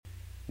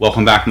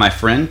Welcome back, my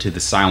friend, to The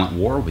Silent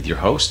War with your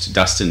host,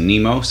 Dustin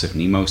Nemos of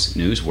Nemos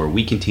News, where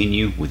we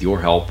continue, with your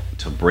help,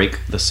 to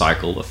break the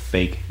cycle of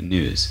fake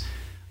news.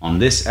 On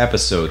this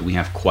episode, we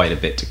have quite a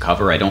bit to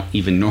cover. I don't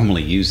even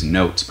normally use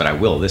notes, but I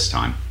will this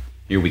time.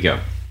 Here we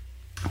go.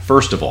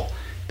 First of all,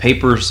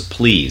 papers,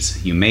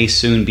 please. You may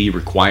soon be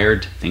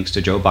required, thanks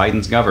to Joe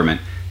Biden's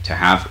government, to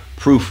have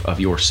proof of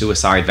your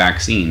suicide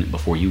vaccine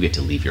before you get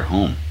to leave your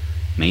home.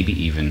 Maybe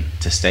even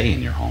to stay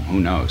in your home. Who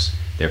knows?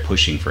 They're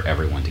pushing for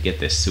everyone to get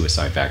this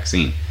suicide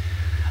vaccine.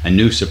 A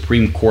new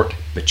Supreme Court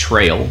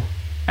betrayal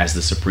as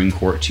the Supreme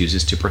Court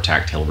chooses to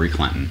protect Hillary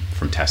Clinton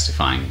from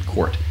testifying in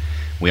court.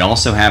 We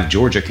also have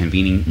Georgia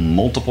convening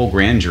multiple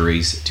grand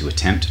juries to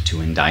attempt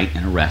to indict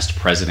and arrest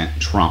President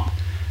Trump.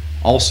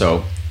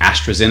 Also,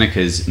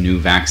 AstraZeneca's new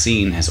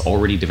vaccine has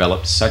already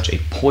developed such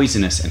a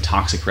poisonous and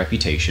toxic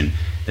reputation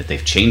that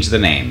they've changed the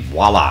name.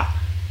 Voila!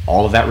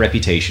 All of that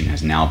reputation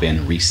has now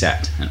been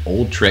reset, an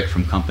old trick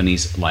from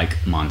companies like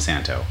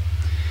Monsanto.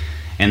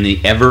 And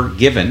the Ever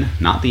Given,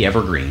 not the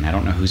Evergreen, I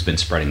don't know who's been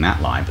spreading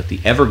that lie, but the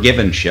Ever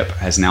Given ship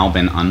has now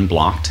been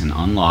unblocked and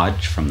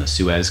unlodged from the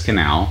Suez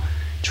Canal.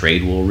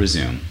 Trade will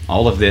resume.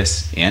 All of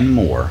this and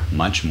more,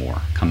 much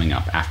more, coming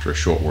up after a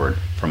short word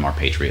from our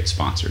Patriot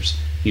sponsors.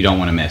 You don't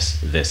want to miss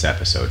this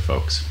episode,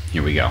 folks.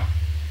 Here we go.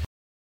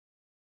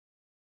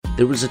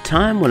 There was a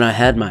time when I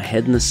had my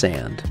head in the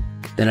sand.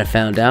 Then I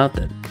found out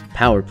that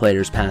power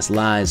players pass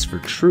lies for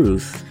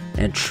truth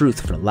and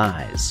truth for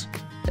lies,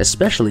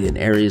 especially in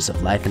areas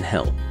of life and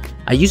health.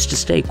 I used to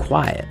stay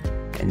quiet,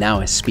 and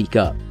now I speak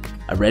up.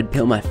 I red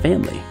pill my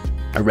family,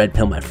 I red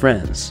pill my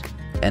friends,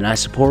 and I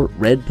support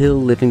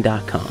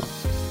redpillliving.com.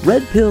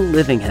 Red Pill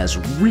Living has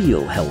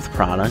real health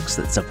products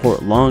that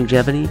support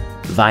longevity,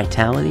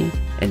 vitality,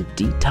 and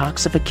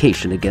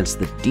detoxification against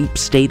the deep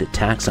state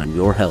attacks on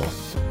your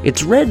health.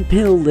 It's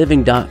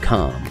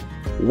redpillliving.com.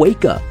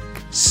 Wake up,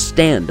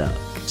 stand up,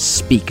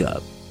 speak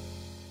up.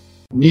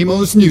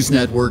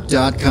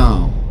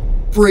 NemosNewsNetwork.com.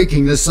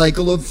 Breaking the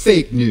cycle of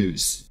fake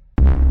news.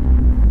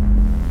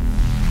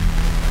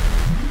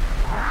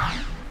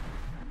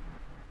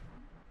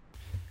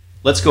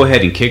 Let's go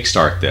ahead and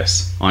kickstart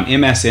this. On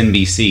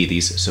MSNBC,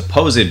 these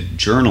supposed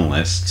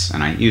journalists,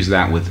 and I use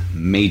that with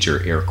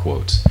major air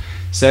quotes,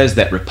 says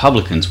that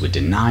Republicans would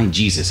deny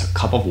Jesus a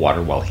cup of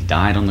water while he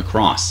died on the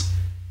cross.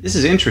 This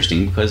is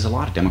interesting because a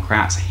lot of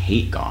Democrats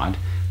hate God.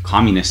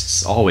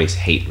 Communists always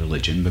hate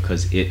religion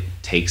because it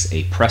takes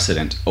a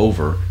precedent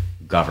over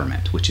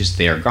government, which is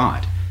their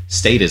God.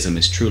 Statism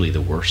is truly the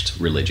worst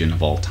religion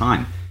of all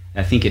time.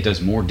 I think it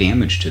does more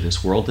damage to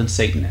this world than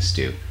Satanists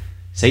do.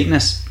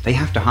 Satanists, they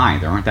have to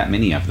hide. There aren't that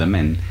many of them,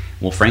 and,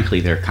 well, frankly,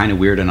 they're kind of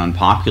weird and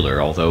unpopular,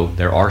 although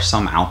there are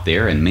some out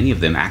there, and many of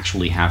them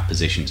actually have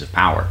positions of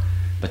power.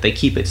 But they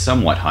keep it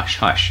somewhat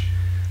hush-hush.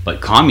 But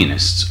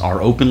communists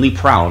are openly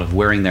proud of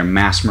wearing their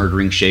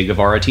mass-murdering Che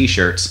Guevara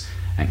t-shirts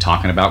and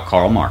talking about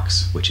Karl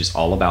Marx, which is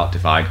all about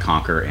divide,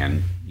 conquer,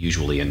 and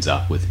usually ends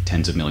up with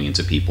tens of millions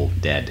of people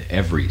dead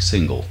every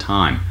single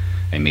time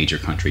a major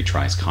country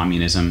tries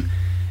communism.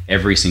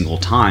 Every single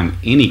time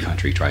any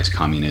country tries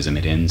communism,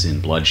 it ends in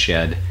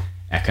bloodshed,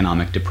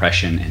 economic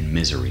depression, and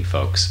misery,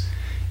 folks.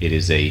 It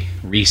is a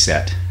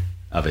reset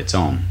of its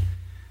own.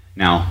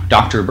 Now,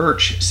 Dr.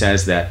 Birch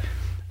says that,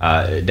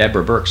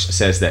 Deborah Birx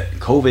says that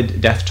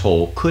COVID death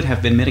toll could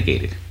have been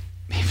mitigated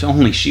if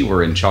only she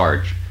were in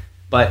charge.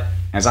 But,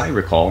 as I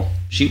recall,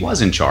 she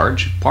was in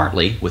charge,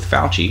 partly with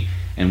Fauci,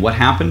 and what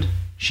happened?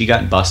 She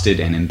got busted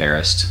and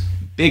embarrassed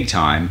big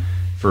time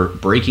for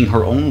breaking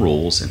her own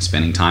rules and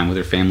spending time with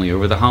her family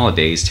over the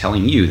holidays,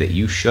 telling you that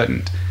you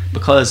shouldn't.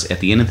 Because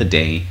at the end of the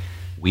day,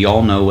 we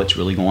all know what's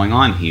really going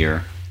on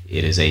here.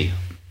 It is a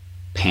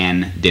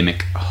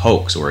pandemic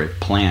hoax or a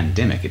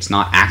plandemic. It's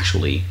not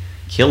actually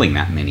killing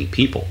that many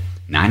people.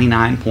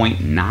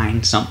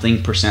 99.9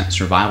 something percent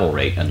survival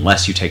rate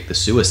unless you take the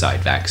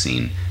suicide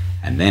vaccine,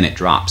 and then it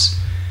drops.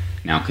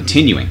 Now,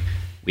 continuing,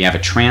 we have a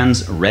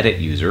trans Reddit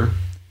user,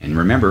 and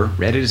remember,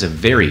 Reddit is a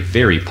very,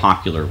 very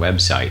popular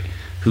website,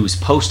 who's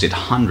posted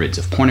hundreds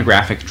of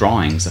pornographic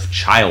drawings of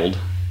child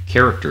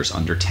characters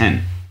under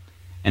 10.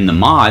 And the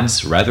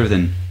mods,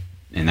 and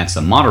that's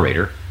the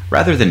moderator,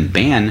 rather than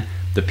ban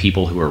the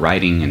people who are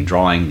writing and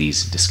drawing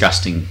these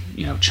disgusting,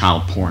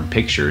 child porn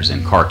pictures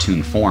in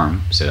cartoon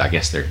form, so I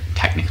guess they're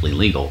technically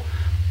legal,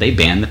 they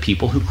ban the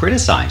people who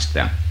criticized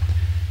them.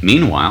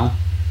 Meanwhile,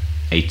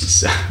 a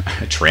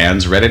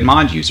trans Reddit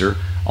mod user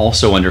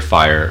also under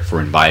fire for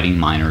inviting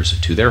minors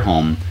to their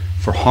home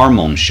for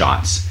hormone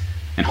shots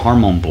and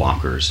hormone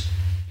blockers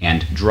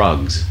and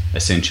drugs,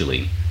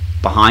 essentially,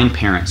 behind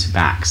parents'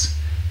 backs,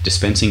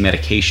 dispensing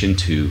medication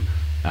to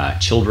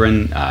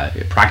children,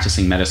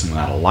 practicing medicine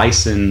without a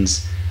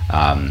license,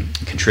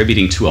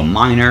 contributing to a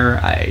minor.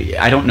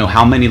 I don't know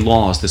how many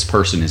laws this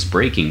person is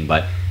breaking,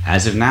 but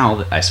as of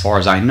now, as far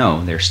as I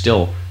know, they're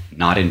still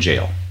not in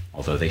jail,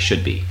 although they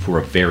should be, for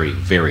a very,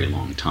 very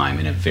long time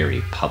in a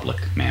very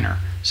public manner,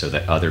 so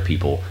that other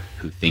people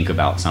who think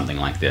about something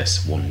like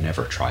this will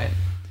never try it.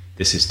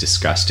 This is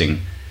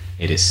disgusting.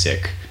 It is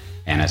sick.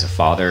 And as a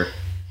father,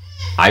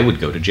 I would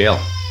go to jail.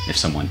 if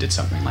someone did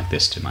something like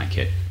this to my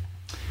kid.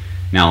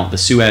 Now, the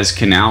Suez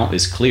Canal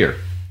is clear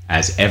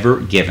as Ever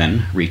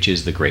Given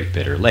reaches the Great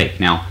Bitter Lake.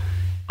 Now,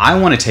 I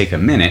want to take a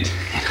minute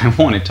and I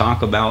want to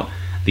talk about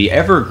the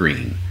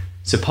Evergreen.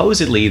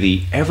 Supposedly,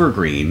 the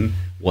Evergreen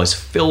was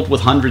filled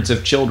with hundreds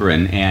of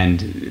children.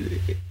 And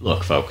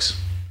look, folks,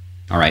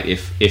 all right,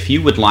 if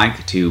you would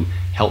like to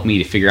help me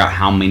to figure out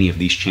how many of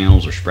these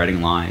channels are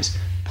spreading lies,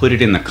 put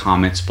it in the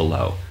comments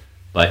below.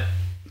 But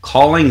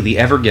calling the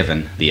Ever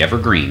Given the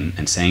Evergreen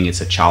and saying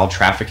it's a child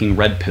trafficking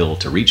red pill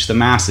to reach the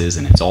masses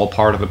and it's all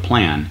part of the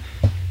plan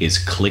is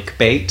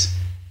clickbait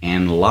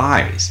and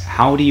lies.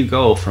 How do you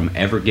go from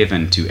Ever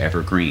Given to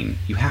Evergreen?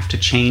 You have to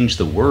change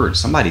the words.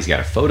 Somebody's got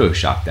to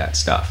Photoshop that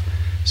stuff.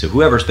 So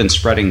whoever's been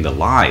spreading the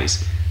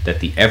lies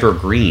that the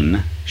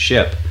Evergreen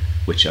ship,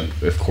 which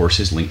of course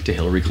is linked to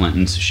Hillary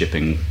Clinton's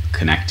shipping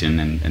connection,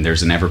 and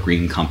there's an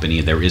Evergreen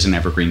company, there is an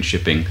Evergreen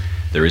shipping,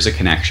 there is a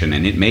connection,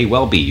 and it may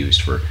well be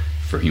used for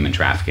human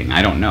trafficking.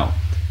 I don't know.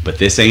 But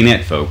this ain't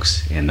it,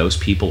 folks, and those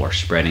people are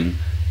spreading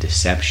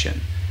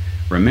deception.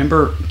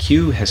 Remember,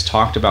 Q has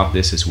talked about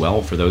this as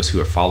well. For those who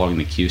are following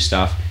the Q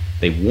stuff,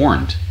 they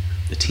warned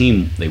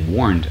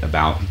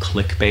about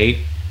clickbait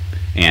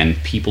and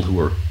people who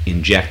are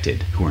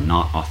injected, who are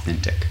not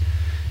authentic.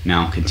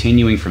 Now,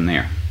 continuing from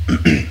there,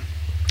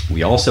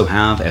 we also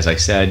have, as I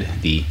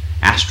said, the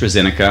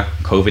AstraZeneca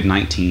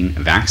COVID-19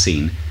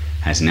 vaccine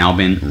has now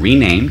been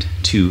renamed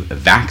to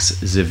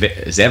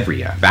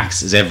Vaxzevria.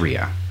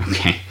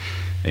 Okay,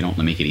 they don't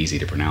make it easy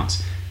to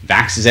pronounce.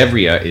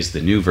 Vaxzevria is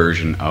the new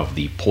version of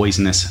the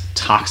poisonous,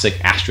 toxic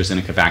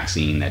AstraZeneca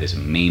vaccine that is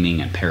maiming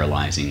and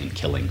paralyzing and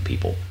killing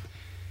people.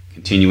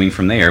 Continuing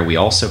from there, we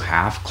also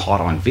have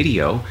caught on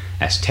video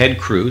as Ted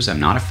Cruz, I'm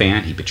not a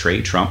fan, he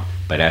betrayed Trump,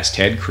 but as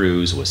Ted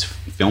Cruz was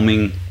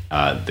filming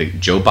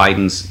Joe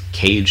Biden's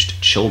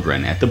caged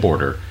children at the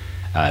border,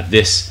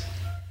 this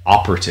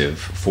operative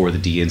for the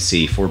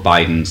DNC, for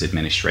Biden's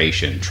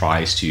administration,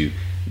 tries to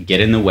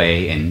get in the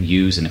way and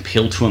use an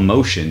appeal to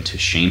emotion to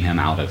shame him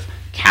out of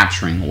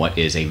capturing what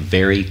is a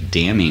very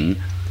damning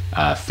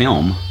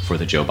film for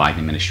the Joe Biden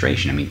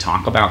administration. I mean,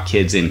 talk about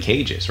kids in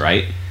cages,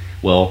 right?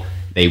 Well,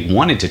 they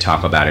wanted to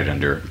talk about it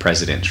under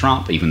President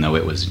Trump, even though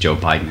it was Joe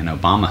Biden and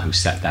Obama who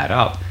set that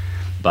up.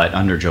 But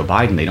under Joe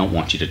Biden, they don't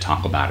want you to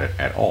talk about it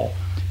at all.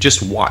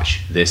 Just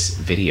watch this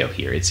video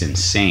here. It's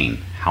insane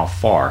how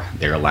far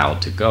they're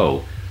allowed to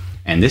go.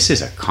 And this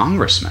is a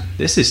congressman.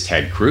 This is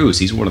Ted Cruz.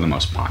 He's one of the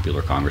most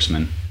popular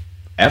congressmen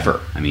ever.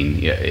 I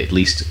mean, at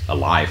least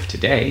alive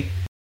today.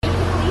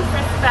 Please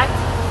respect.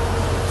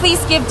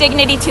 Please give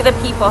dignity to the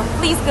people.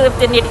 Please give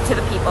dignity to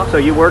the people. So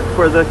you work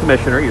for the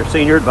commissioner, your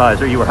senior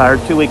advisor. You were hired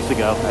 2 weeks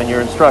ago, and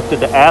you're instructed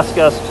to ask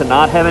us to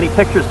not have any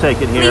pictures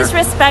taken here. Please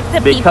respect the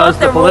people, because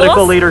the political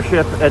rules.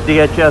 leadership at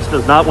DHS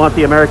does not want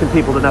the American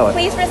people to know it.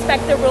 Please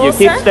respect the rules,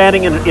 You keep sir.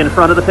 standing in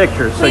front of the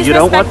pictures, so Please you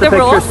don't want the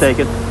respect the pictures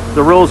taken.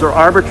 The rules are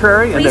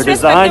arbitrary, and Please they're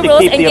respect designed the to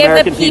rules keep and the give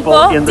American the people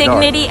people in the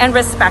dark. dignity and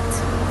respect.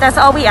 That's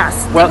all we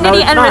ask. Well, no,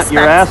 dignity it's and not. respect.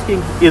 You're asking,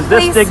 is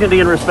this Please- dignity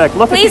and respect?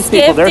 Look at Please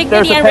these people. give There's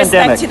dignity a and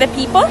pandemic. respect to the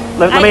people.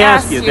 Let me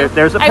ask you,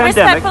 there's a I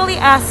pandemic. respectfully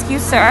ask you,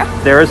 sir.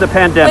 There is a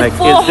pandemic.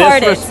 With Is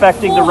this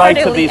respecting the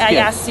rights of these I kids?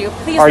 ask you.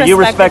 Please Are you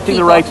respect respecting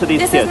the people. rights of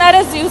these This kids? is not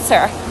a zoo,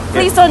 sir.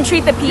 Please don't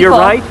treat the people. You're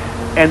right,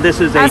 and this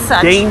is a as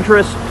such.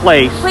 dangerous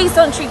place. Please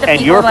don't treat the And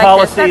people your like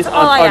policies, this. That's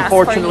all I ask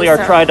for unfortunately, you, are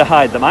sir. trying to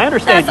hide them. I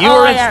understand That's you all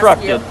were I ask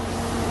instructed you.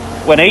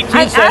 when 18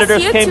 I senators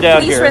ask you came to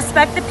down please here.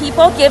 respect the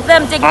people, give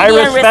them dignity I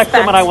and respect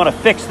them, and I respect. want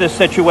to fix this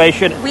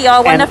situation. We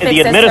all want and to fix the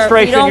it, sir. We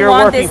administration don't you're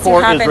want working this to for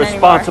is happen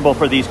responsible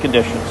for these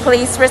conditions.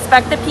 Please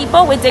respect the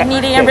people with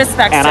dignity and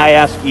respect, And sir. I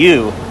ask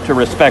you to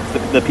respect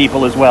the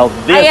people as well.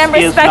 This I am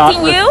is not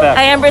respecting you. respect.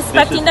 I am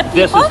respecting the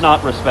This people. is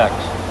not respect.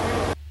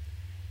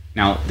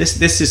 Now, this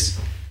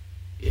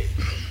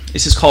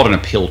is called an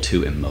appeal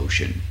to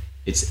emotion.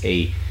 It's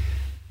a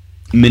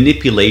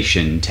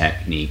manipulation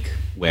technique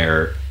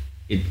where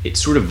it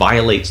sort of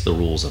violates the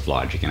rules of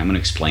logic. And I'm going to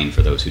explain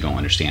for those who don't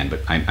understand,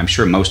 but I'm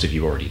sure most of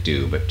you already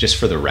do, but just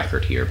for the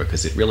record here,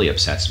 because it really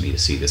upsets me to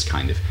see this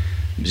kind of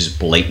just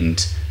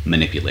blatant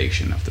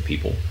manipulation of the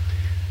people.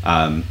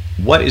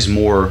 What is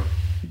more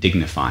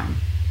dignifying?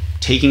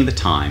 Taking the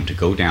time to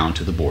go down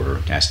to the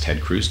border, as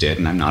Ted Cruz did,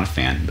 and I'm not a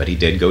fan, but he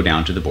did go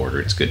down to the border.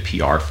 It's good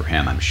PR for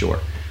him, I'm sure.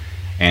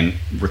 And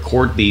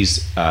record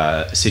these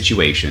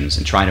situations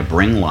and try to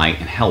bring light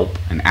and help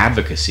and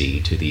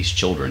advocacy to these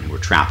children who are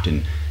trapped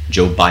in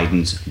Joe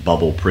Biden's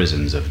bubble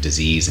prisons of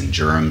disease and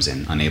germs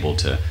and unable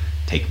to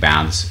take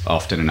baths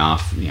often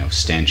enough. You know,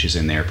 stench is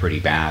in there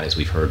pretty bad, as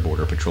we've heard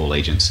Border Patrol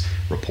agents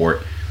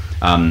report.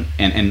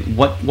 And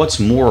what's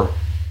more,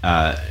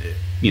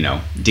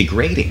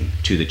 degrading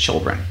to the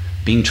children?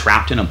 Being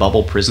trapped in a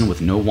bubble prison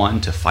with no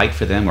one to fight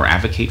for them or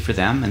advocate for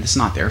them, and it's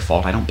not their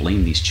fault. I don't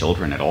blame these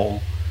children at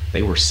all.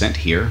 They were sent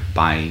here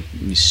by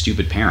these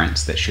stupid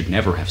parents that should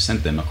never have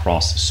sent them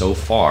across so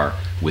far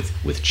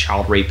with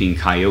child-raping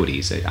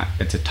coyotes.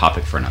 It's a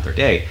topic for another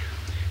day.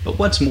 But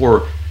what's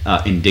more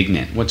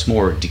indignant, what's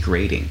more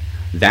degrading?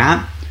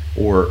 That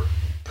or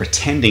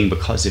pretending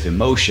because of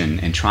emotion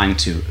and trying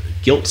to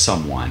guilt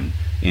someone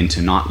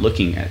into not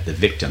looking at the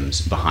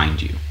victims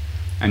behind you.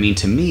 I mean,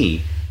 to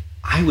me,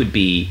 I would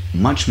be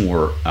much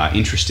more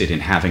interested in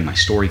having my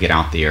story get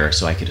out there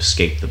so I could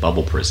escape the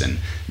bubble prison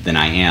than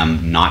I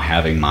am not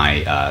having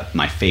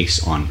my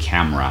face on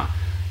camera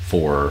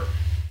for,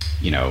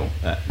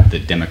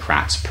 the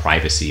Democrats'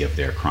 privacy of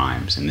their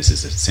crimes. And this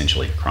is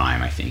essentially a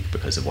crime, I think,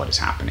 because of what is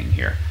happening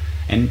here.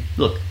 And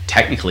look,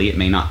 technically it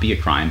may not be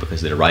a crime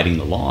because they're writing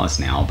the laws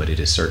now, but it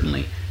is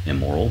certainly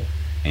immoral,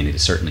 and it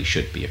certainly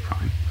should be a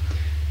crime.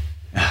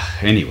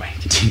 Anyway,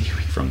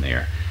 continuing from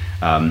there.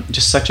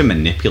 Just such a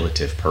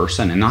manipulative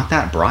person, and not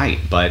that bright,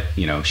 but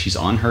she's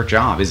on her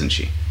job, isn't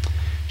she?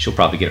 She'll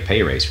probably get a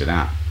pay raise for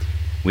that.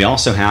 We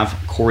also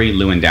have Corey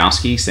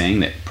Lewandowski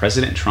saying that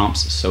President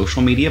Trump's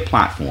social media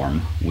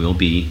platform will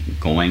be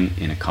going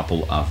in a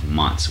couple of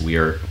months. We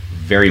are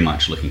very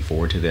much looking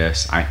forward to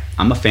this.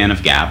 I'm a fan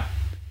of Gab,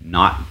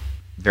 not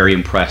very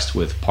impressed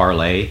with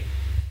Parlay,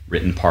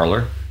 Written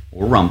Parler,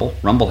 or Rumble.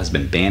 Rumble has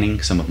been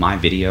banning some of my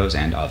videos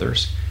and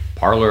others.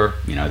 Parler,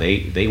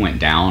 they went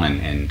down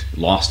and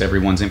lost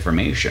everyone's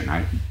information.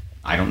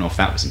 I don't know if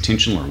that was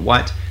intentional or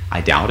what.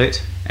 I doubt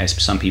it,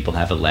 as some people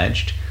have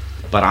alleged.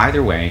 But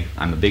either way,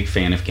 I'm a big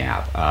fan of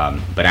Gab.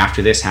 But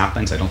after this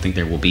happens, I don't think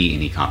there will be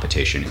any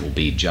competition. It will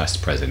be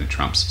just President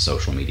Trump's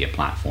social media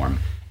platform,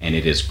 and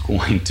it is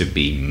going to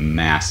be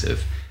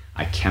massive.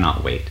 I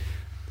cannot wait.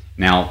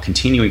 Now,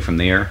 continuing from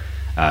there,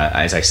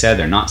 as I said,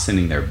 they're not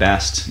sending their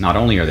best. Not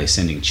only are they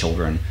sending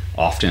children,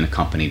 often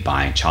accompanied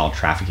by child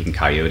trafficking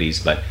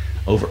coyotes, but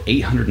over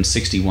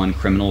 861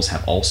 criminals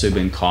have also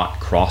been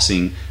caught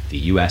crossing the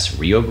U.S.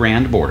 Rio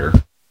Grande border,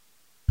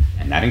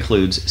 and that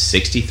includes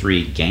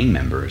 63 gang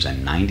members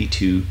and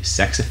 92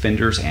 sex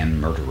offenders and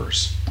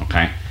murderers.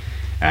 Okay,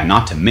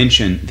 not to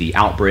mention the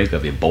outbreak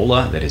of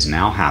Ebola that is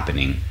now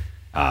happening,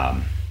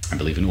 I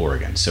believe, in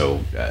Oregon.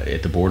 So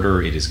at the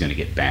border, it is going to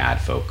get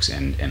bad, folks.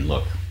 And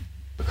look,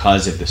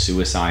 because of the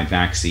suicide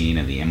vaccine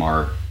and the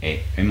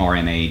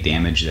mRNA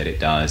damage that it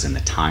does, and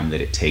the time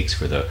that it takes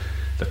for the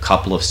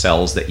couple of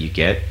cells that you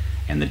get,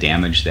 and the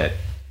damage that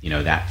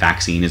that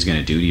vaccine is going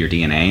to do to your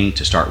DNA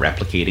to start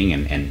replicating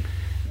and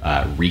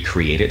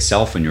recreate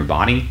itself in your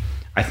body,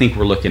 I think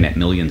we're looking at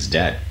millions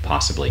dead,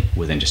 possibly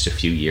within just a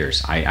few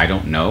years. I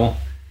don't know,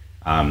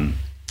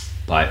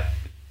 but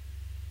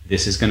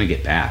this is going to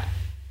get bad.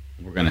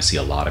 We're going to see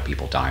a lot of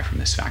people die from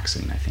this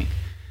vaccine, I think.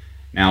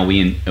 Now,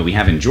 we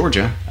have in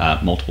Georgia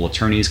multiple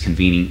attorneys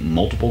convening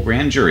multiple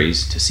grand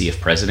juries to see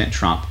if President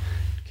Trump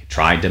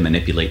tried to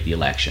manipulate the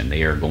election.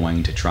 They are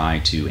going to try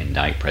to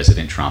indict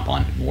President Trump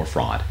on more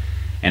fraud.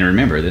 And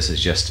remember, this is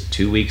just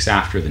 2 weeks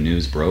after the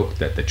news broke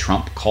that the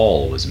Trump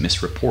call was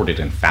misreported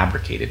and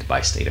fabricated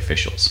by state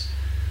officials.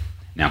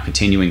 Now,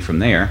 continuing from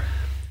there,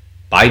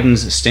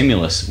 Biden's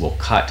stimulus will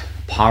cut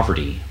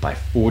poverty by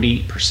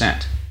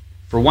 40%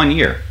 for 1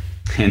 year,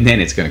 and then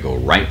it's going to go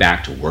right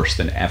back to worse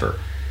than ever.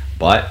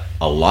 But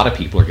a lot of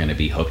people are going to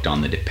be hooked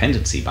on the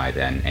dependency by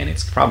then, and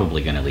it's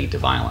probably going to lead to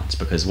violence,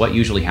 because what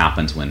usually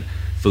happens when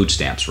food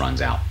stamps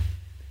runs out?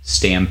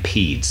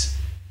 Stampedes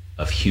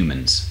of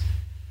humans.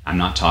 I'm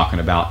not talking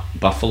about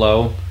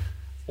buffalo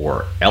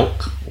or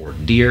elk or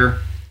deer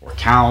or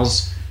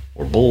cows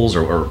or bulls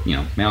or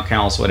male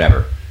cows,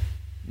 whatever.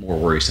 More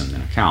worrisome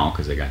than a cow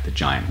because they got the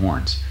giant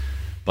horns.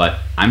 But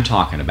I'm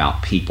talking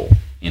about people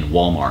in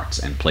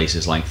Walmarts and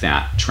places like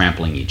that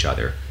trampling each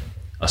other,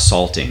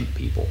 assaulting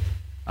people,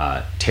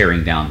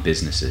 tearing down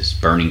businesses,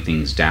 burning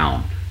things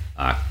down,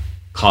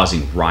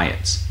 causing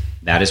riots.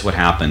 That is what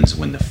happens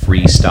when the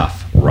free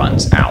stuff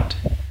runs out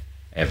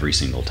every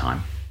single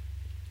time.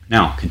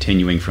 Now,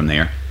 continuing from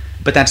there,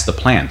 but that's the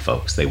plan,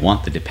 folks. They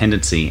want the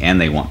dependency and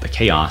they want the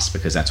chaos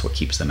because that's what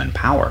keeps them in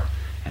power.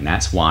 And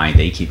that's why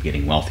they keep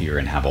getting wealthier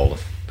and have all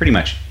of pretty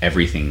much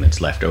everything that's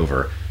left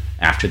over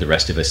after the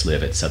rest of us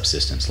live at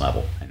subsistence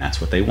level. And that's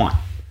what they want.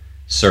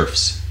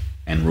 Serfs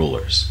and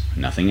rulers,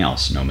 nothing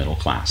else, no middle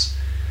class.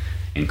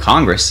 In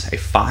Congress, a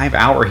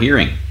 5-hour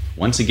hearing.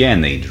 Once again,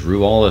 they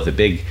drew all of the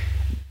big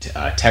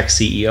tech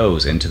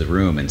CEOs into the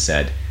room and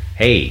said,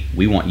 hey,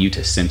 we want you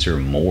to censor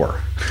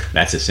more.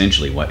 That's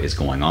essentially what is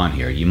going on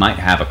here. You might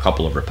have a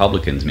couple of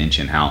Republicans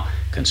mention how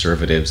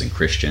conservatives and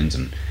Christians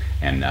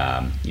and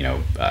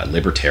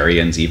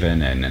libertarians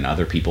even and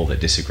other people that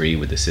disagree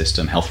with the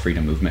system, health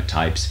freedom movement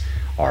types,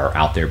 are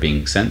out there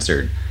being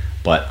censored.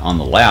 But on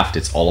the left,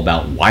 it's all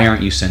about why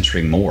aren't you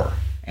censoring more?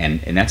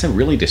 And that's a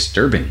really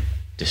disturbing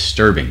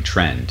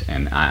trend.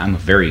 And I'm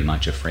very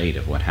much afraid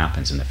of what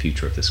happens in the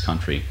future of this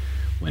country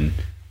when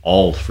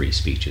all free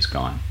speech is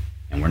gone.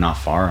 And we're not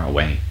far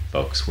away,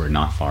 folks. We're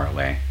not far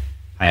away.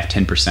 I have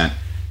 10%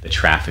 the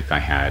traffic I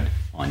had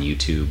on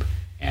YouTube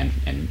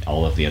and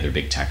all of the other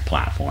big tech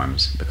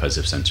platforms because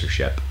of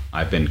censorship.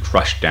 I've been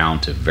crushed down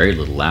to very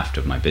little left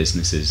of my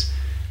businesses.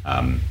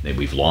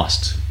 We've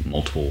lost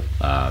multiple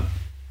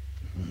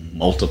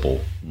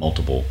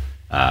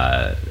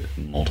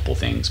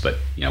things. But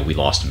we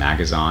lost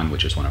Magazon,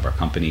 which is one of our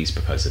companies,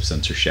 because of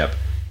censorship,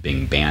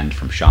 being banned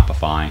from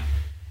Shopify.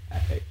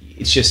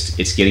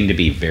 It's getting to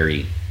be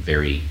very,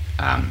 very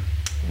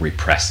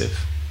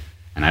repressive.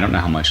 And I don't know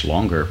how much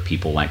longer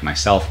people like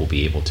myself will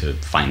be able to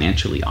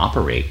financially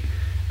operate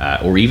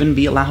or even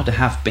be allowed to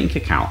have bank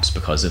accounts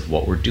because of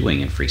what we're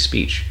doing in free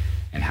speech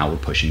and how we're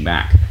pushing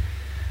back.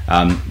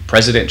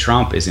 President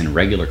Trump is in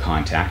regular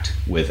contact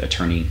with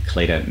attorney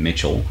Cleta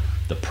Mitchell,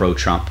 the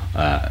pro-Trump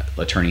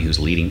attorney who's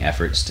leading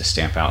efforts to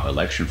stamp out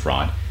election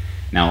fraud.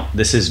 Now,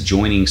 this is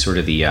joining sort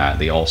of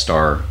the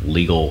all-star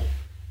legal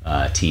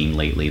team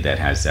lately that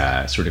has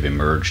sort of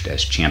emerged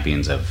as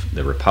champions of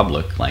the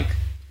Republic, like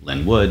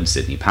Lynn Wood,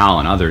 Sidney Powell,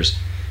 and others.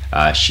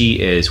 She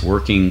is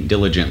working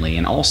diligently,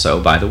 and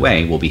also, by the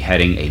way, will be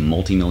heading a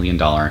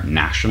multi-million-dollar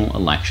national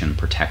election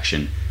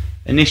protection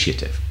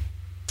initiative.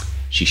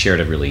 She shared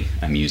a really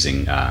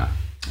amusing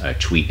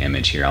tweet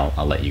image here.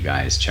 I'll let you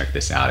guys check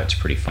this out. It's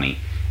pretty funny.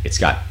 It's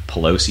got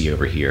Pelosi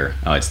over here.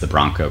 Oh, it's the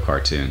Bronco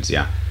cartoons,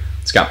 yeah.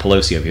 It's got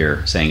Pelosi over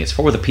here saying it's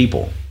for the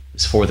people.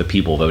 It's for the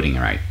people voting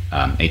right,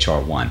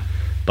 H.R. 1.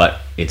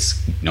 But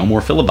it's no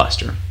more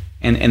filibuster.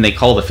 And they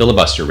call the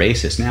filibuster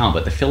racist now,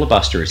 but the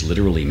filibuster is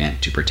literally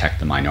meant to protect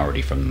the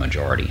minority from the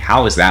majority.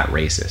 How is that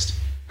racist?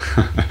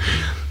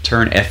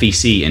 Turn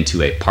FEC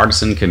into a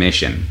partisan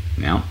commission.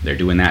 Now, they're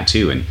doing that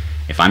too. And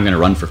if I'm going to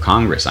run for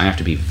Congress, I have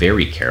to be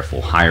very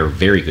careful, hire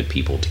very good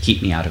people to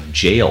keep me out of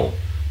jail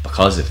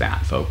because of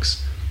that,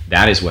 folks.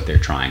 That is what they're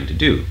trying to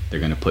do. They're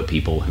going to put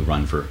people who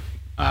run for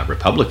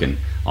Republican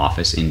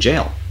office in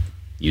jail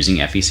using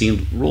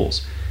FEC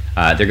rules.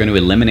 They're going to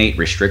eliminate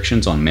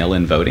restrictions on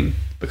mail-in voting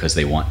because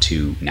they want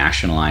to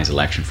nationalize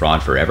election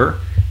fraud forever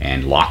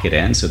and lock it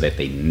in so that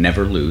they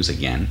never lose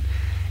again.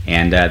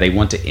 And they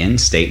want to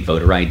end state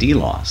voter ID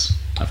laws,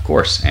 of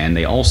course. And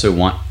they also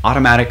want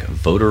automatic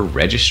voter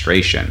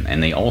registration.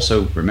 And they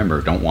also, remember,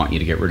 don't want you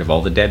to get rid of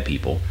all the dead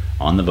people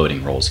on the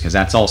voting rolls because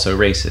that's also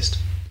racist.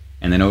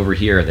 And then over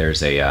here,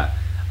 there's a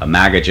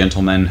MAGA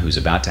gentleman who's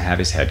about to have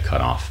his head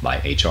cut off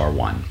by H.R.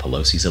 1,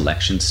 Pelosi's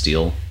election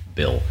steal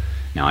bill.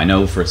 Now, I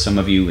know for some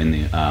of you in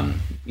the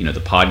the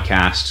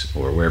podcast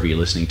or wherever you're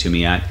listening to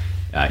me at,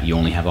 you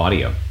only have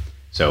audio.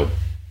 So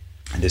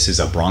this is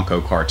a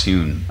Bronco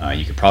cartoon.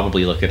 You could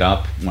probably look it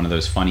up, one of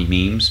those funny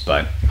memes,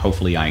 but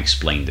hopefully I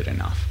explained it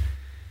enough.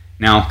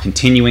 Now,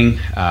 continuing,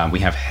 we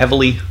have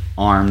heavily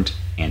armed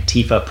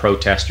Antifa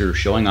protesters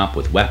showing up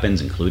with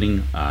weapons,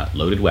 including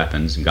loaded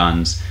weapons,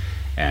 guns,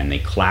 and they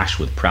clash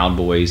with Proud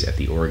Boys at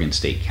the Oregon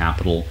State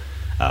Capitol.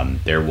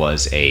 There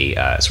was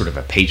a sort of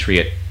a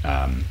patriot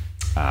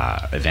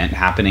event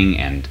happening,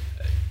 and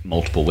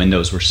multiple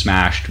windows were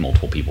smashed,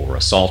 multiple people were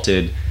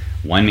assaulted.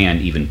 One man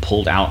even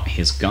pulled out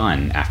his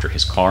gun after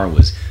his car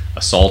was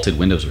assaulted,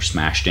 windows were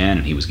smashed in,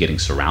 and he was getting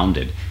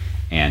surrounded.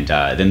 And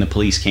then the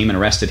police came and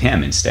arrested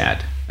him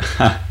instead.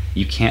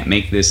 You can't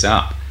make this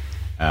up.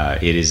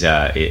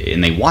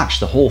 And they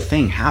watched the whole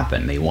thing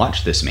happen. They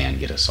watched this man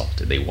get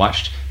assaulted. They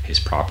watched his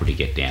property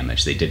get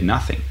damaged. They did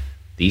nothing.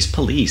 These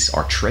police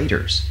are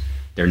traitors.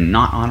 They're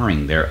not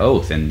honoring their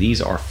oath, and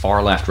these are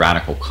far-left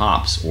radical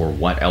cops, or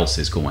what else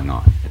is going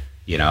on?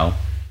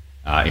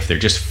 If they're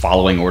just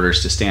following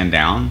orders to stand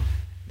down,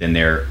 then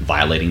they're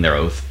violating their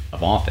oath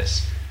of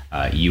office.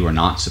 You are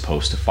not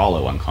supposed to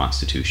follow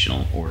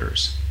unconstitutional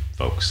orders,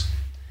 folks.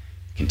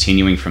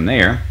 Continuing from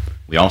there,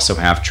 we also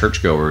have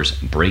churchgoers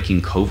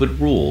breaking COVID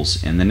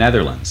rules in the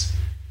Netherlands.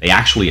 They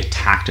actually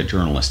attacked a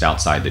journalist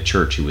outside the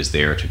church who was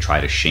there to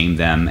try to shame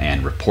them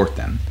and report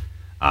them.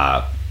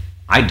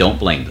 I don't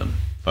blame them,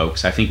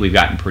 folks. I think we've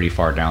gotten pretty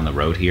far down the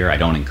road here. I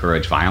don't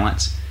encourage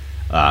violence,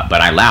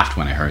 but I laughed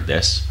when I heard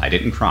this. I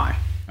didn't cry,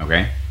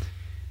 okay?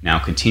 Now,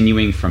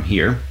 continuing from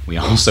here, we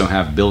also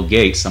have Bill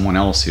Gates, someone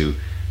else who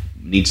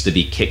needs to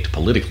be kicked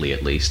politically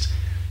at least.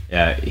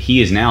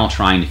 He is now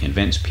trying to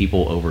convince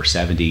people over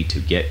 70 to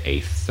get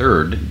a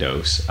third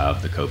dose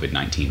of the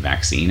COVID-19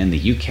 vaccine, and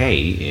the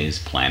UK is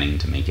planning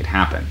to make it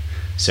happen.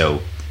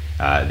 So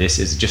this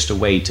is just a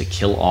way to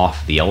kill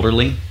off the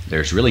elderly.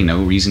 There's really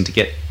no reason to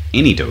get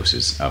any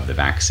doses of the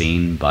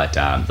vaccine, but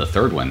the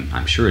third one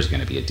I'm sure is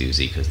going to be a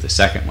doozy because the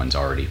second one's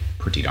already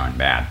pretty darn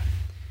bad.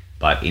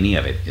 But any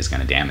of it is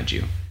going to damage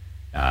you.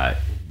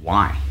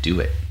 Why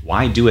do it?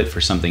 Why do it for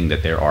something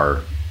that there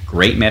are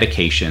great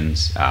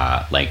medications,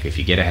 like if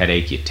you get a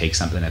headache, you take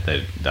something at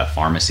the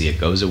pharmacy, it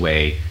goes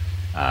away.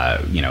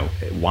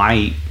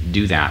 Why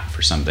do that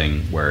for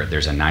something where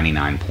there's a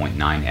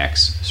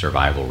 99.9x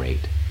survival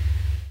rate?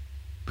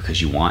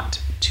 Because you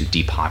want to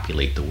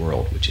depopulate the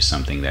world, which is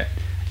something that,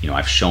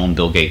 I've shown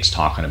Bill Gates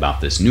talking about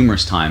this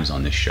numerous times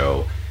on this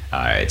show.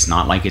 It's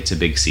not like it's a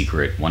big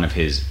secret. One of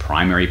his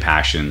primary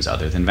passions,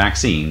 other than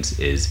vaccines,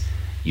 is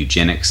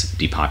eugenics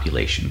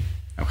depopulation,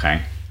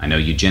 okay? I know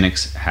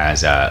eugenics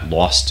has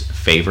lost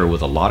favor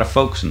with a lot of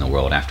folks in the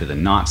world after the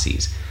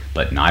Nazis,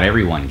 but not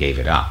everyone gave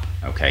it up,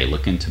 okay?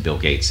 Look into Bill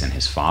Gates and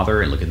his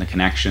father and look at the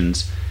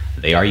connections.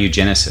 They are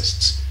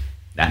eugenicists.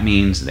 That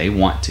means they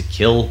want to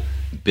kill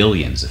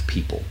billions of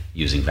people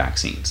using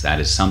vaccines. That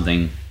is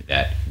something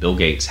that Bill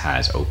Gates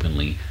has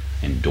openly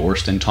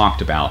endorsed and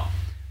talked about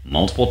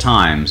multiple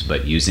times,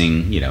 but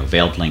using,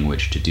 veiled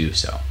language to do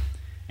so.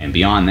 And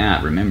beyond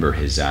that, remember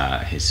his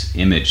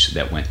image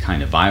that went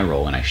kind of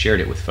viral, and I shared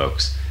it with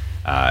folks.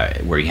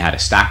 where he had a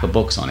stack of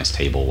books on his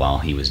table while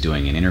he was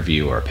doing an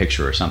interview or a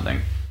picture or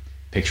something,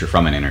 picture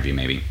from an interview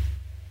maybe.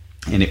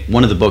 And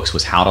one of the books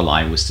was How to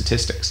Lie with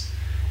Statistics.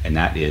 And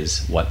that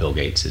is what Bill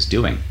Gates is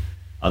doing.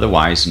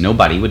 Otherwise,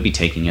 nobody would be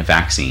taking a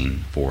vaccine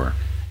for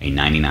a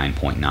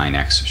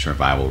 99.9x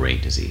survival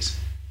rate disease.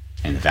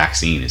 And the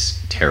vaccine is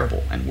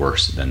terrible and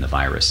worse than the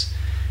virus.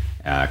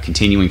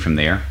 Continuing from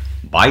there,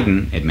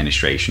 Biden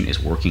administration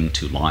is working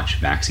to launch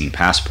vaccine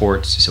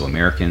passports so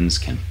Americans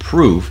can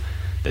prove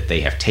that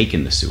they have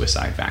taken the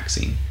suicide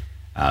vaccine.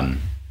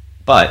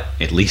 But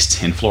at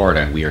least in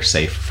Florida, we are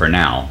safe for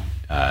now.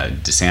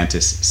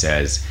 DeSantis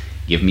says,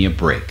 give me a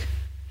break.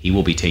 He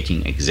will be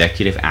taking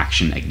executive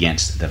action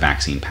against the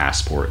vaccine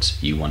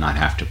passports. You will not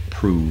have to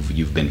prove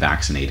you've been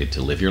vaccinated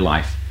to live your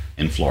life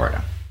in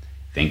Florida.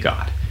 Thank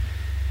God.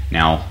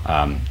 Now,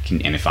 and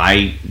if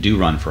I do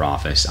run for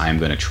office, I am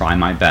going to try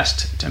my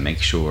best to make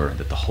sure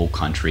that the whole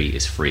country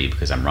is free,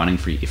 because I'm running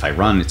for, if I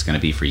run, it's going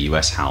to be for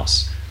U.S.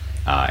 House.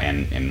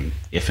 And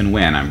if and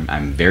when,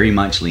 I'm very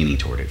much leaning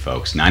toward it,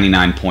 folks.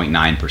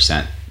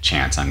 99.9%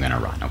 chance I'm going to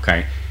run,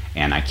 okay?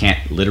 And I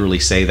can't literally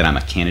say that I'm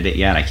a candidate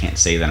yet. I can't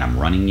say that I'm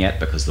running yet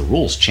because the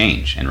rules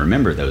change. And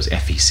remember those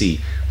FEC,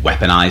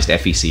 weaponized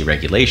FEC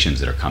regulations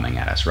that are coming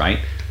at us, right?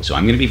 So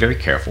I'm going to be very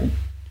careful,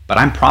 but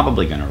I'm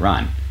probably going to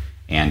run.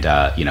 And,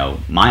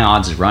 my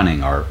odds of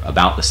running are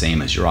about the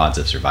same as your odds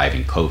of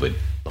surviving COVID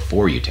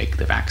before you take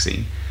the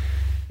vaccine.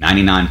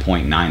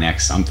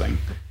 99.9x something.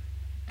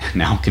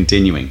 Now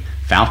continuing,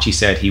 Fauci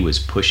said he was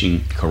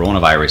pushing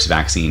coronavirus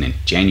vaccine in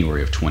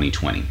January of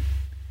 2020.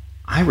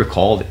 I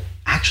recall that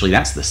actually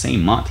that's the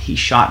same month he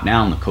shot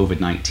down the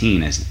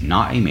COVID-19 as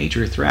not a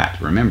major threat.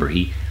 Remember,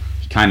 he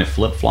kind of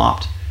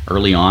flip-flopped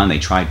early on. They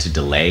tried to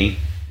delay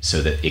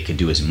so that it could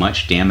do as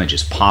much damage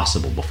as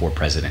possible before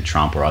President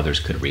Trump or others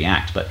could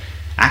react. But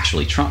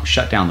actually, Trump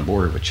shut down the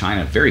border with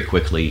China very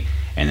quickly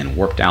and then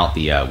warped out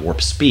the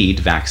warp speed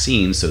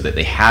vaccine so that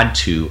they had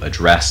to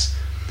address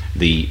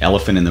the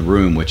elephant in the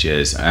room, which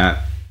is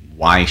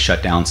why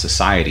shut down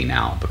society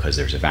now? Because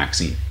there's a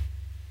vaccine.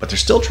 But they're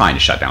still trying to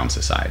shut down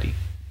society,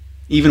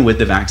 even with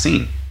the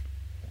vaccine.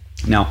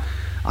 Now,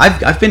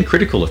 I've been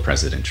critical of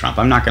President Trump.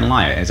 I'm not going to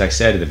lie. As I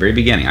said at the very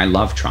beginning, I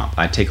love Trump.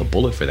 I'd take a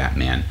bullet for that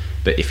man.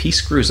 But if he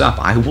screws up,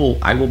 I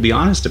will be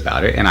honest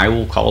about it, and I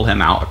will call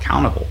him out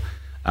accountable.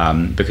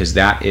 Because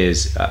that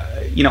is,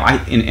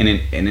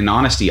 in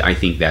honesty, I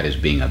think that is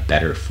being a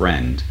better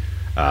friend.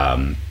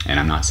 And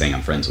I'm not saying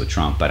I'm friends with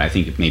Trump, but I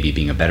think maybe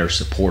being a better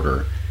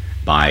supporter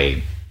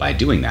by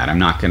doing that. I'm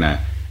not going to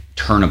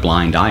turn a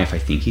blind eye if I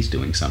think he's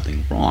doing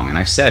something wrong. And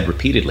I've said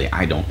repeatedly,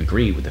 I don't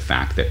agree with the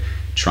fact that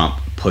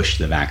Trump pushed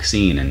the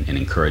vaccine and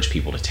encouraged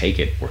people to take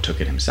it or took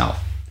it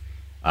himself.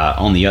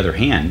 On the other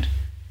hand,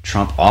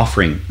 Trump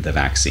offering the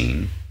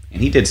vaccine,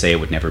 and he did say it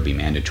would never be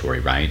mandatory,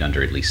 right,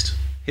 under at least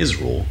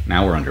his rule.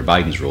 Now we're under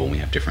Biden's rule and we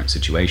have different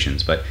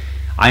situations, but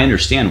I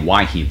understand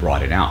why he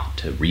brought it out,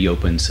 to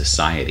reopen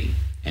society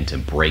and to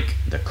break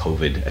the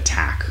COVID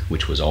attack,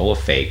 which was all a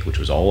fake,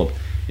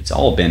 it's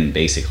all been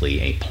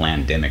basically a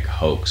pandemic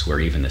hoax,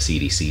 where even the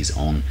CDC's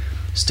own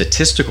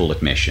statistical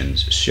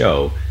admissions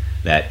show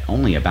that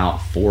only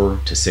about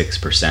 4 to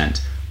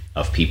 6%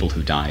 of people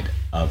who died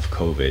of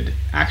COVID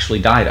actually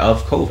died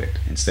of COVID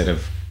instead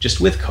of just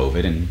with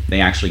COVID, and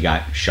they actually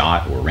got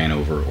shot or ran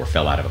over or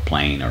fell out of a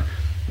plane or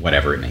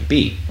whatever it may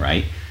be,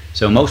 right?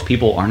 So most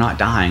people are not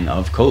dying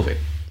of COVID.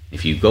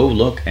 If you go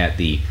look at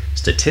the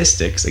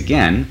statistics,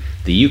 again,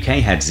 the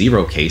UK had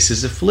 0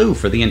 cases of flu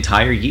for the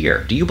entire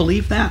year. Do you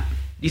believe that?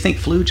 Do you think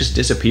flu just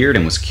disappeared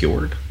and was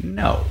cured?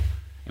 No.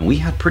 And we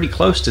had pretty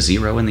close to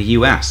 0 in the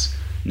US.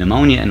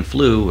 Pneumonia and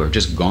flu are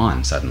just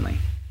gone suddenly.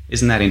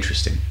 Isn't that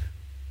interesting?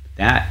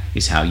 That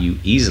is how you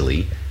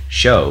easily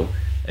show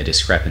a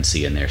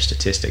discrepancy in their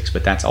statistics,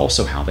 but that's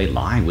also how they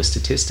lie with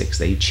statistics.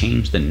 They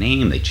change the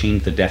name, they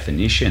change the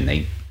definition,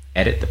 they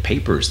edit the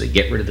papers, they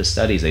get rid of the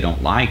studies they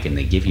don't like, and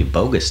they give you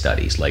bogus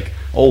studies like,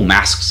 oh,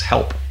 masks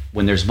help,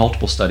 when there's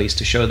multiple studies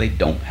to show they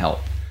don't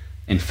help.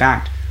 In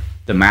fact,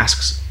 the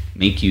masks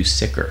make you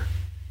sicker.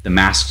 The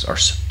masks are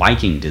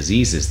spiking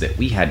diseases that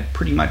we had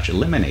pretty much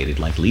eliminated,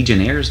 like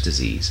Legionnaire's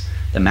disease.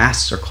 The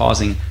masks are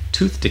causing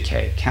tooth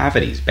decay,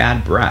 cavities,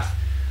 bad breath,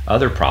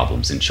 other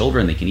problems. In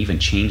children, they can even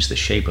change the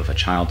shape of a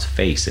child's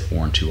face if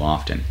worn too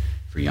often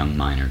for young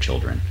minor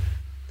children.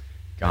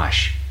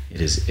 Gosh, it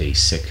is a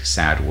sick,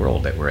 sad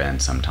world that we're in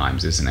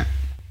sometimes, isn't it?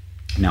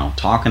 Now,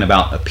 talking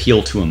about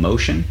appeal to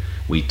emotion,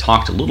 we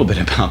talked a little bit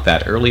about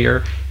that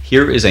earlier.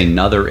 Here is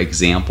another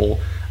example.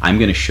 I'm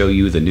going to show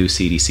you the new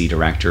CDC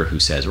director who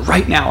says,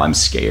 right now I'm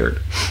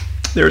scared.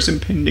 There's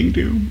impending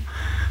doom.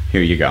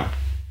 Here you go.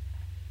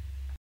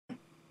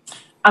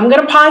 I'm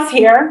going to pause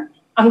here.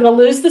 I'm going to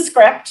lose the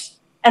script,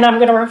 and I'm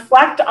going to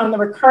reflect on the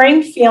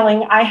recurring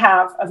feeling I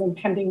have of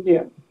impending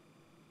doom.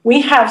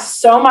 We have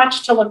so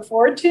much to look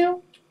forward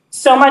to,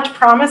 so much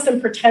promise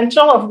and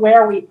potential of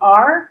where we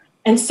are,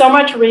 and so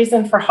much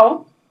reason for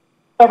hope.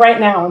 But right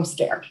now I'm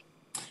scared.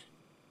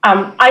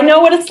 I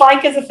know what it's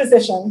like as a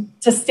physician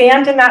to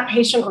stand in that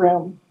patient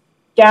room,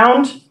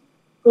 gowned,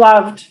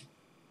 gloved,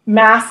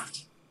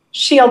 masked,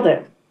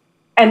 shielded,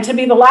 and to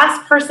be the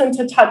last person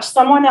to touch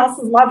someone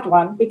else's loved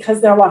one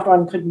because their loved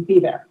one couldn't be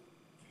there.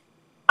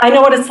 I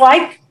know what it's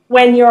like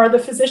when you're the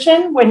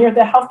physician, when you're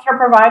the healthcare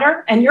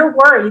provider, and you're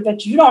worried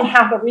that you don't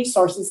have the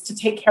resources to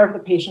take care of the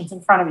patients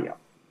in front of you.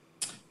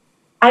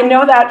 I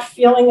know that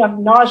feeling of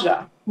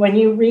nausea when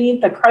you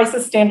read the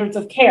crisis standards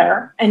of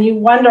care and you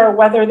wonder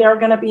whether there are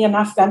going to be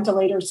enough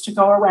ventilators to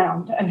go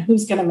around and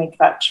who's going to make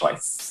that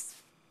choice.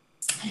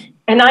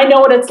 And I know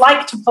what it's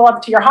like to pull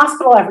up to your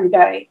hospital every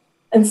day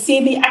and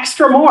see the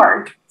extra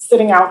morgue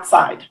sitting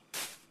outside.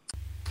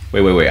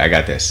 Wait, I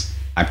got this.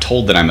 I'm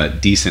told that I'm a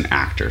decent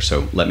actor,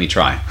 so let me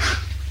try.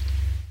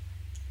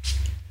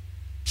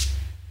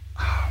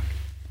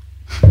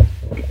 I'm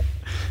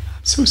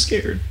so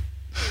scared.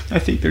 I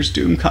think there's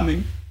doom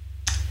coming.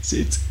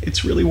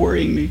 It's really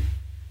worrying me.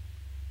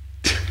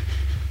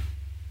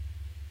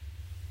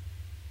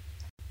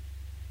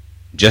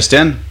 Just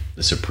in,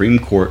 the Supreme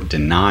Court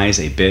denies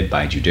a bid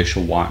by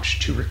Judicial Watch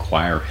to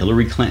require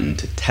Hillary Clinton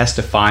to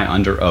testify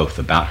under oath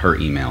about her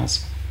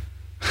emails.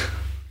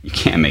 You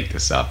can't make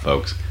this up,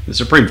 folks. The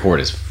Supreme Court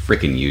is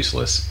freaking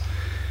useless.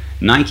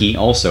 Nike,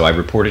 also, I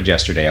reported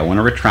yesterday, I want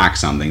to retract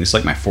something. This is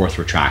like my fourth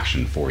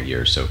retraction in 4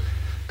 years, so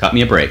cut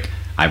me a break.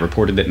 I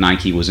reported that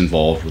Nike was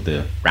involved with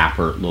the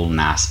rapper Lil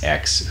Nas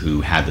X,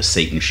 who had the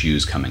Satan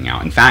shoes coming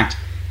out. In fact,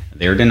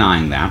 they're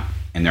denying that,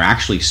 and they're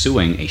actually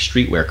suing a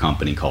streetwear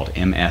company called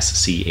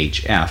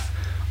MSCHF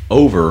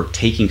over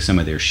taking some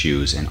of their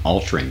shoes and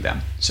altering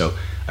them. So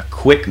a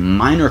quick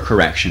minor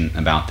correction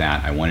about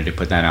that. I wanted to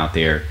put that out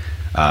there.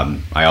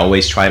 I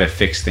always try to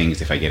fix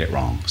things if I get it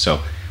wrong.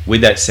 So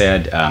with that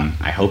said,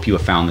 I hope you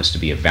have found this to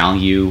be of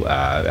value.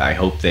 I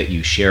hope that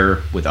you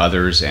share with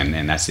others,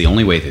 and that's the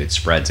only way that it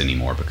spreads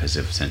anymore because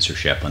of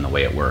censorship and the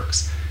way it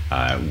works.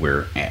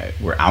 We're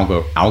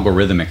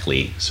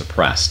algorithmically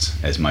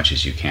suppressed as much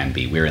as you can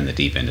be. We're in the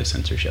deep end of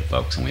censorship,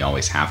 folks, and we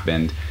always have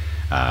been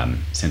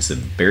since the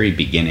very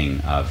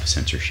beginning of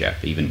censorship.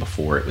 Even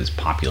before it was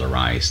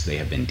popularized, they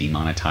have been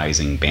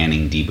demonetizing,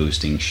 banning,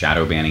 deboosting,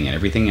 shadow banning, and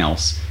everything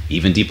else,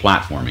 even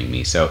deplatforming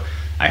me. So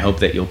I hope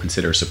that you'll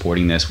consider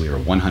supporting this. We are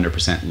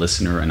 100%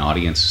 listener and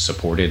audience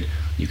supported.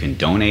 You can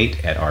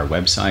donate at our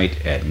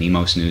website at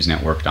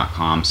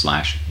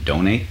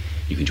nemosnewsnetwork.com/donate.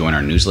 You can join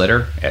our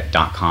newsletter at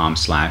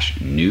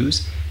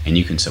 .com/news, and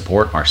you can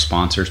support our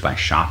sponsors by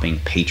shopping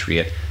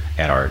Patriot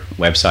at our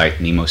website,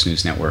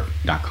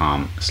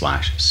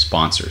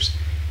 nemosnewsnetwork.com/sponsors.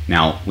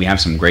 Now, we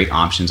have some great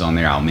options on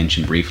there. I'll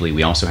mention briefly.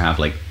 We also have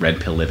like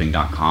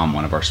redpillliving.com,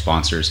 one of our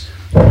sponsors.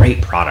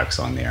 Great products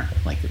on there,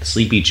 like the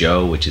Sleepy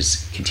Joe, which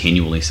is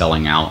continually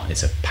selling out.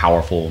 It's a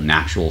powerful,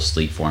 natural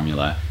sleep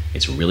formula.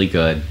 It's really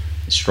good.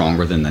 It's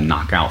stronger than the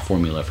knockout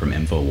formula from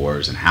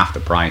InfoWars and half the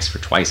price for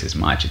twice as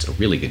much. It's a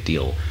really good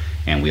deal.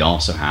 And we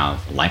also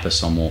have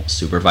liposomal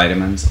super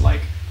vitamins,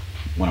 like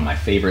one of my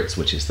favorites,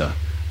 which is the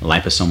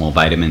liposomal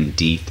vitamin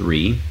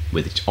D3,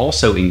 which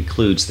also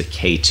includes the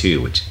K2,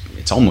 which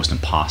it's almost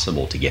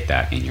impossible to get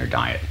that in your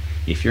diet.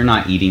 If you're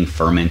not eating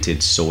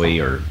fermented soy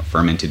or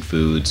fermented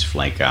foods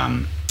like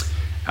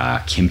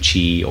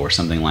kimchi or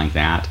something like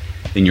that,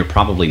 then you're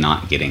probably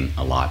not getting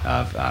a lot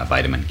of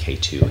vitamin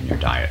K2 in your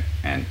diet.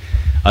 And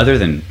other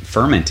than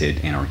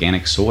fermented and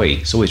organic soy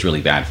is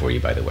really bad for you,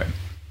 by the way.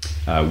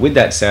 With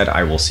that said,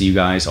 I will see you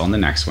guys on the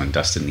next one.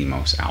 Dustin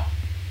Nemos out.